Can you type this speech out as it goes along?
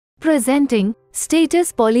Presenting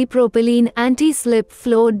Status Polypropylene Anti-Slip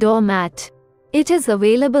Floor Door Mat. It is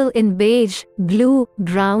available in beige, blue,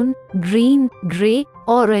 brown, green, grey,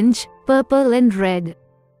 orange, purple and red.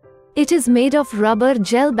 It is made of rubber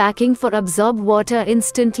gel backing for absorb water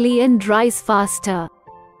instantly and dries faster.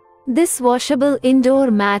 This washable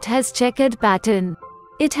indoor mat has checkered pattern.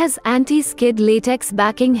 It has anti-skid latex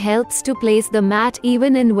backing, helps to place the mat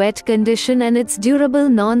even in wet condition, and its durable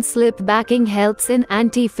non-slip backing helps in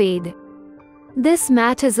anti-fade. This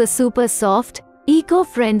mat is a super soft,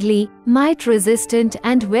 eco-friendly, mite-resistant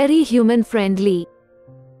and very human-friendly.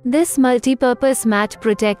 This multi-purpose mat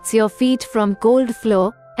protects your feet from cold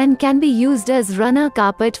floor and can be used as runner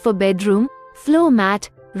carpet for bedroom, floor mat,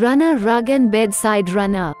 runner rug and bedside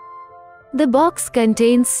runner. The box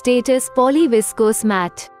contains Status Polyviscose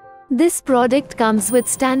Mat. This product comes with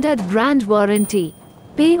standard brand warranty.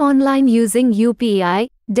 Pay online using UPI,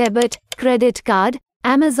 debit, credit card,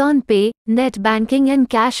 Amazon Pay, net banking and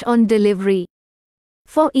cash on delivery.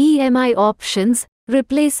 For EMI options,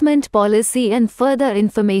 replacement policy and further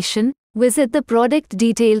information, visit the product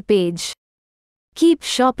detail page. Keep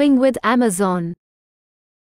shopping with Amazon.